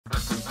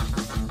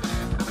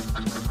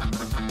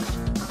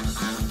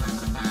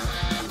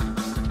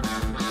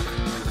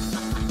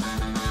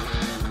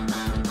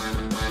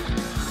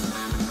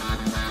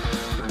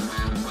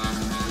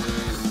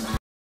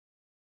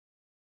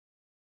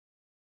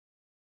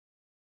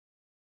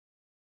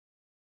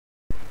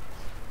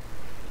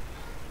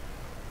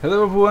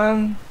Hello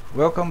everyone,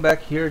 welcome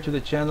back here to the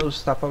channel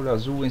Pablo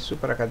Azul and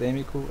Super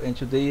Acadêmico, and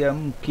today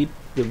I'm keep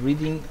the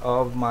reading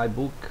of my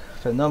book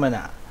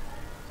Phenomena.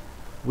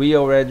 We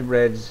already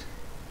read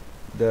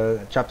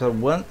the chapter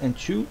 1 and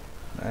 2,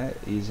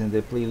 is in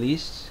the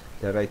playlist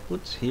that I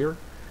put here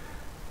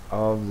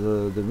of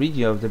the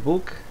reading of the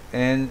book,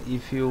 and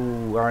if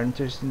you are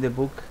interested in the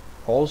book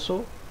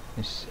also,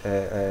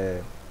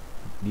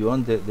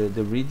 beyond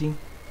the reading,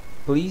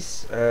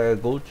 please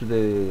go to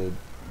the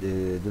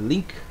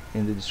link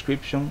in the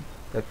description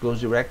that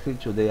goes directly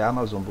to the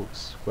Amazon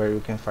books where you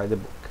can find the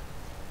book.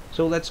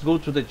 So let's go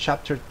to the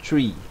chapter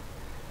 3.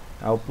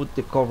 I'll put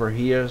the cover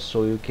here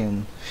so you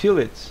can feel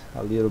it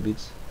a little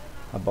bit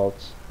about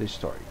the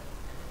story.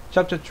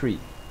 Chapter 3.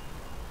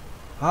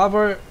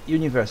 Harvard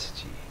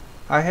University.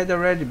 I had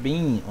already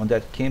been on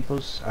that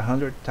campus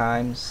 100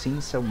 times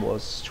since I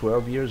was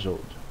 12 years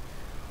old.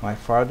 My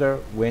father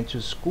went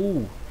to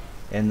school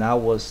and now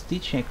was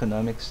teaching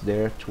economics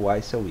there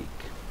twice a week.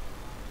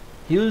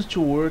 He used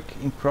to work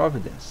in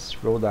Providence,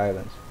 Rhode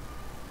Island,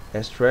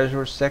 as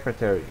Treasury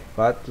Secretary,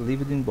 but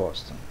lived in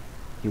Boston.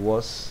 He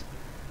was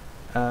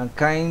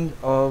kind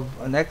of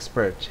an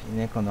expert in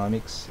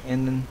economics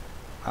and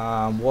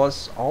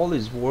was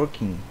always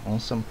working on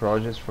some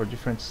projects for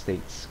different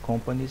states,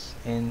 companies,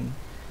 and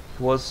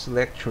he was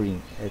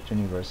lecturing at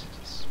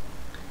universities.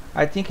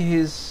 I think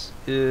his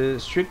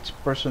strict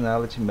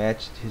personality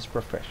matched his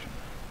profession.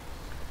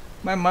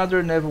 My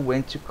mother never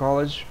went to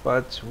college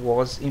but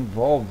was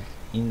involved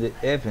in the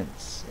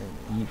events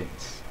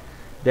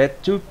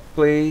that took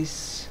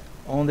place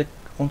on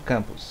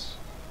campus,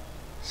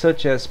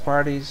 such as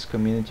parties,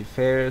 community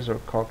fairs, or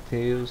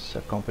cocktails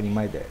accompanying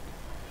my dad.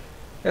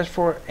 As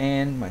for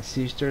Anne, my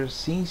sister,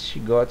 since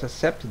she got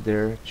accepted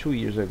there 2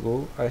 years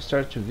ago, I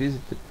started to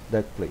visit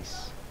that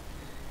place.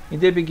 In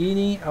the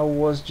beginning, I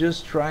was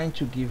just trying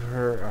to give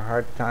her a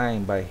hard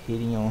time by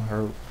hitting on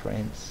her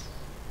friends.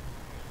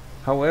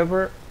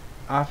 However,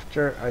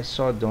 after I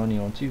saw Donnie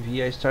on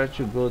TV, I started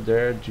to go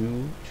there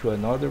due to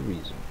another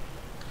reason.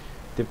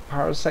 The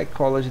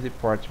parapsychology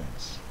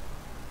department,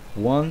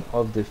 one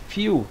of the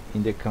few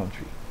in the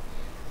country.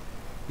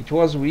 It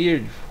was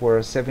weird for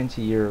a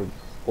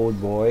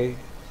 70-year-old boy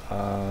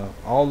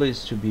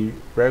always to be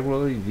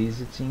regularly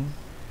visiting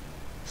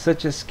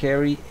such a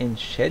scary and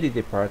shady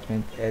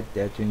department at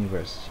that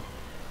university.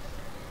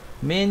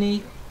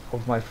 Many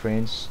of my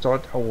friends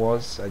thought I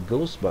was a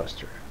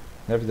ghostbuster.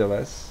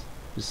 Nevertheless,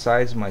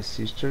 besides my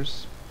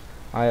sisters,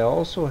 I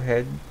also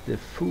had the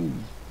full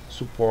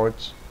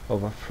support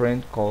of a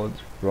friend called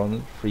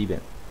Ronald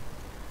Freeman.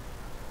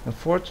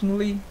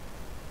 Unfortunately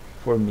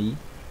for me,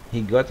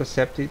 he got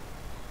accepted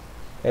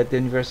at the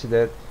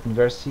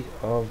University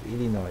of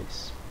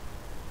Illinois,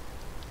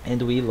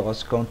 and we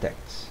lost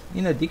contact.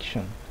 In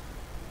addition,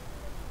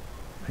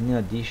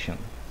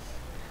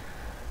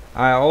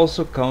 I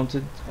also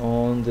counted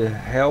on the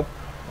help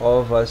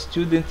of a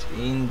student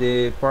in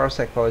the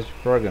parapsychology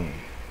program,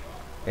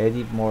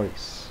 Eddie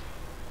Morris.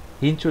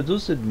 He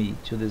introduced me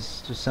to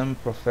some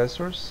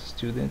professors,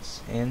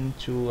 students, and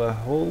to a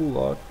whole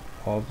lot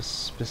of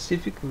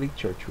specific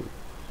literature,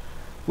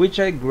 which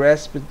I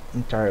grasped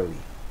entirely.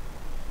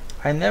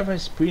 I never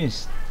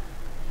experienced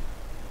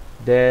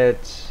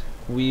that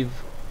with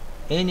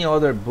any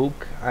other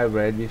book I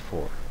read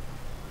before.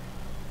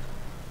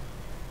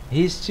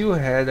 He still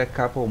had a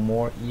couple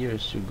more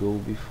years to go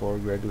before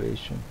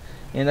graduation,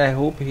 and I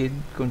hope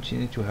he'd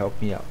continue to help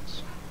me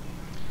out.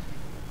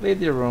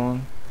 Later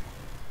on,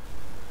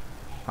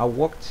 I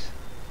walked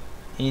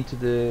into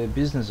the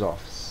business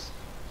office.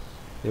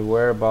 There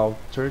were about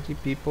 30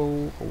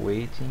 people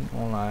waiting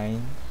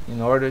online in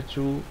order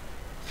to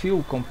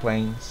fill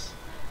complaints,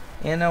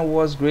 and I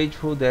was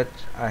grateful that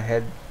I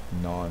had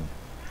none.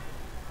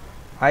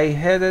 I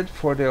headed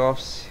for the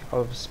office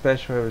of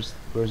Special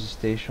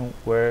Registration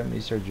where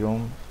Mr.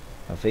 John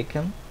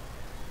Avacan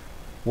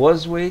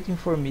was waiting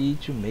for me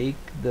to make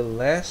the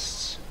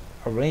last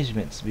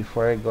arrangements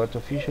before I got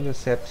officially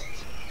accepted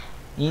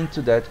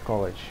into that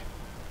college.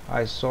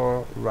 I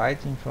saw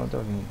right in front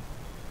of him.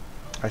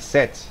 I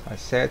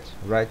sat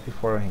right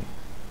before him,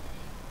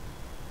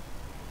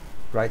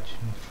 right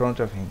in front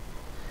of him.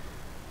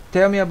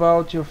 Tell me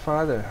about your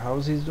father.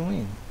 How's he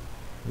doing?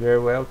 Very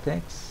well,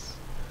 thanks.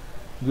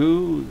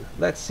 Good.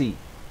 Let's see.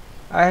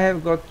 I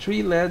have got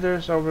 3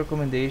 letters of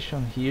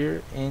recommendation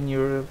here in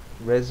your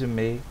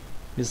resume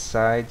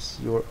besides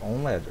your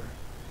own letter.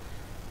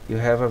 You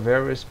have a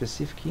very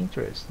specific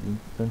interest,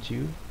 don't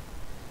you?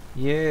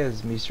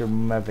 Yes, Mr.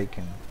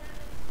 Mavican.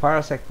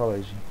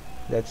 Parapsychology.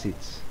 That's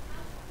it.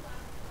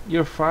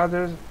 Your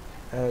father,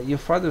 your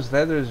father's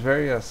letter is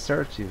very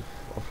assertive,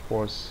 of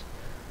course.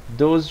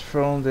 Those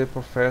from the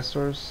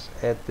professors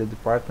at the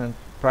department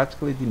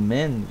practically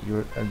demand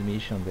your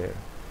admission there.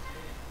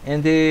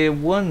 And the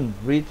one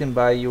written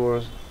by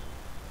your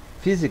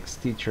physics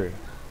teacher,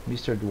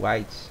 Mr.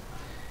 Dwight,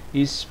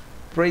 is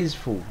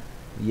praiseful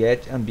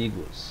yet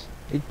ambiguous.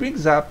 It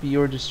brings up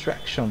your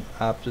distraction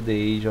up to the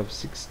age of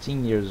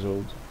 16 years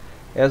old,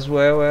 as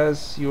well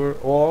as your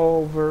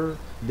over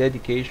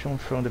dedication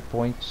from the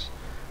point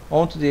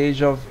on to the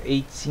age of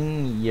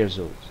 18 years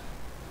old,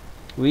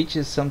 which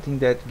is something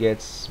that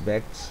gets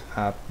backed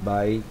up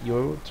by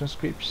your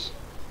transcripts.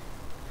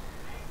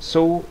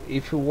 So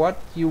if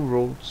what you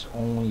wrote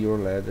on your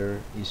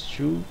letter is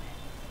true,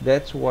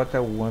 that's what I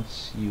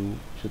want you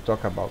to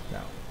talk about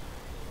now.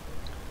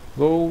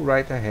 Go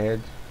right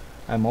ahead,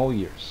 I'm all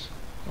ears.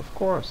 Of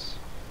course,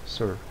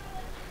 sir.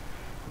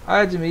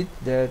 I admit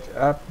that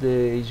at the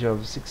age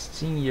of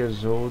 16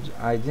 years old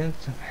I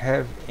didn't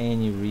have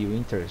any real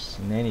interest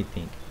in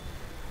anything.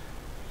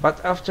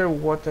 But after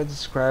what I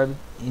described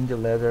in the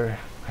letter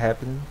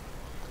happened,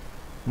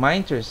 my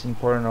interest in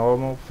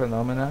paranormal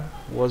phenomena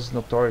was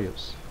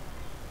notorious.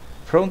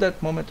 From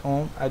that moment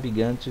on, I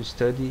began to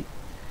study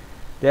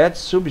that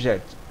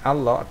subject a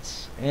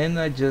lot and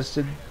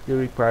adjusted the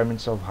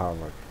requirements of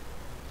Harvard.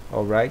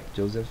 Alright,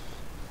 Joseph,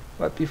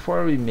 but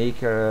before we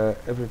make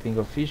everything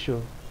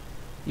official,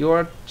 you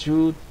ought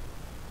to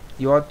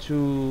you ought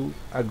to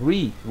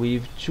agree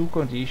with two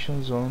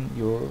conditions on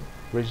your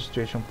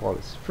registration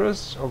policy.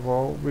 First of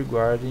all,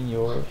 regarding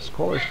your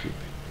scholarship,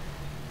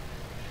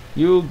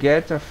 you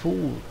get a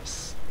full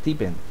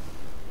stipend.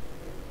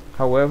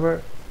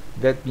 However,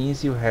 that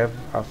means you have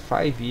a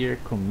 5-year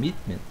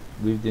commitment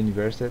with the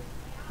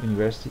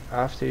university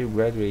after you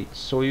graduate,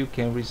 so you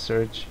can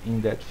research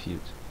in that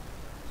field.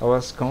 I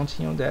was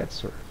counting on that,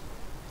 sir.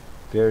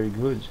 Very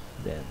good,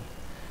 then.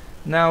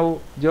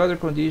 Now, the other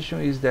condition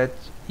is that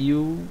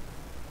you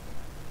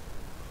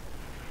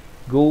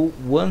go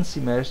 1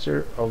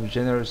 semester of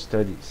general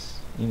studies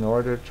in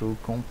order to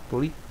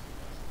complement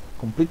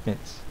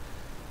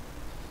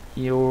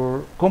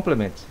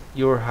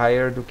your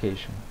higher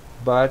education,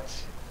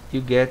 but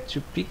you get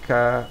to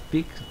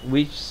pick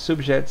which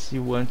subjects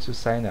you want to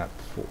sign up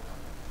for.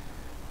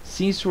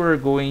 Since we're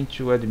going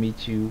to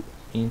admit you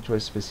into a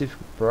specific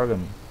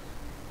program,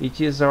 it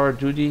is our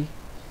duty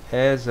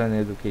as an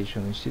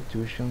educational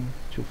institution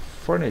to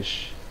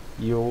furnish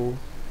you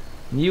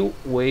new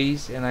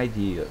ways and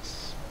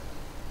ideas.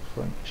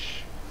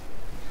 Furnish.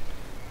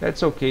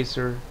 That's okay,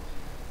 sir.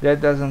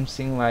 That doesn't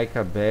seem like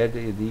a bad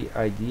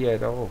idea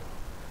at all.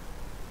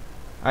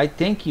 I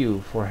thank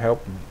you for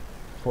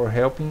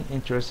helping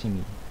and trusting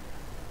me.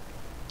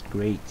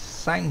 Great.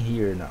 Sign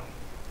here now.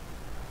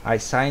 I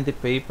signed the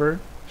paper,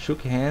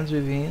 shook hands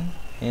with him,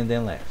 and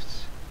then left.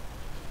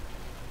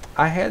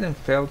 I hadn't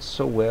felt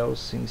so well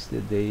since the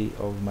day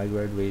of my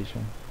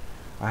graduation.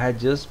 I had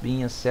just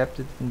been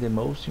accepted in the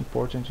most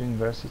important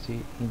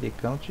university in the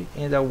country,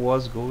 and I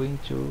was going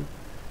to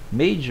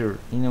major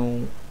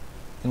in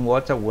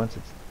what I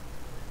wanted.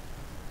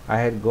 I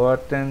had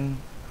gotten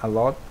a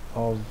lot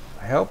of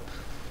help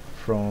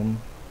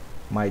from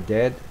my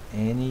dad,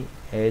 Annie,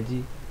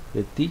 Eddie,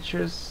 the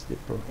teachers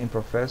and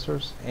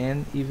professors,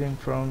 and even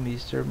from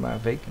Mr.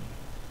 Mavakin.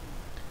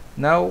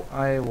 Now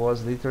I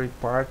was literally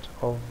part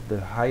of the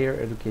higher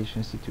education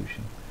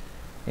institution,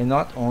 and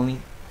not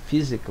only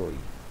physically.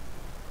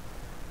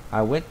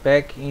 I went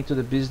back into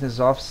the business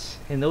office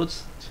and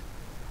noticed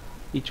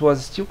it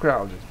was still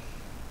crowded.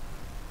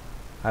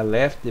 I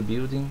left the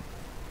building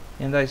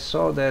and I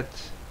saw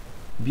that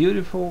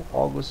beautiful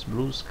August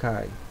blue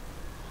sky.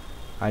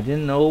 I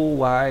didn't know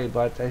why,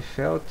 but I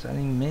felt an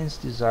immense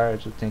desire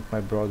to thank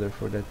my brother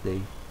for that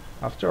day.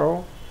 After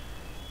all,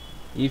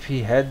 if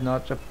he had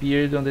not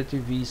appeared on the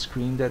TV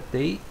screen that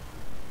day,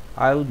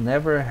 I would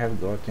never have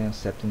gotten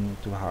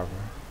accepted to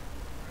Harvard,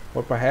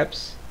 or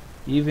perhaps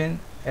even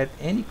at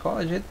any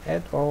college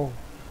at all.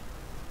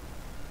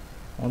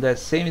 On that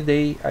same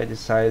day, I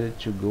decided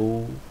to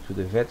go to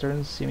the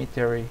Veterans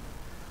Cemetery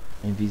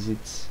and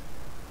visit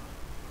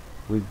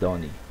with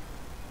Donnie.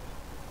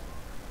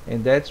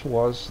 And that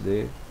was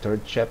the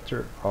third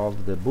chapter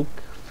of the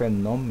book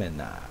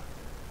Phenomena.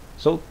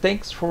 So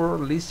thanks for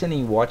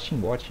listening,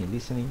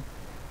 listening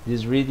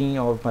this reading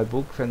of my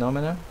book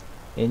Phenomena,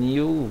 and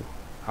you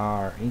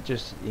are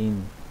interested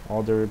in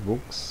other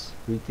books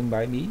written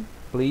by me,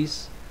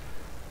 please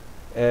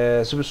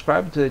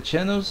subscribe to the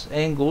channels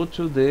and go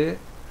to the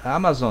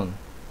Amazon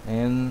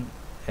and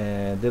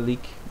the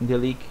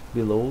link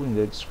below in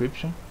the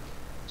description,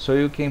 so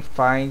you can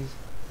find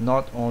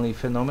not only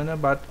Phenomena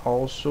but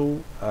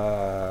also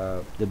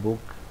the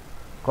book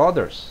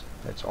Coders,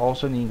 that's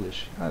also in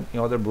English, and in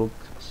other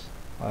books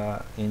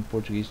in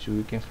Portuguese too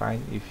you can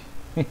find if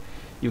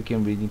you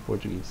can read in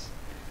Portuguese.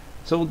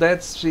 So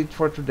that's it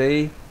for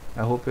today.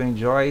 I hope you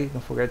enjoy.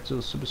 Don't forget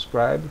to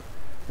subscribe,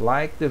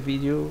 like the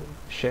video,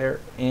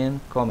 share and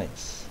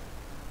comments.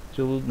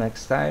 Till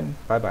next time,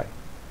 bye bye.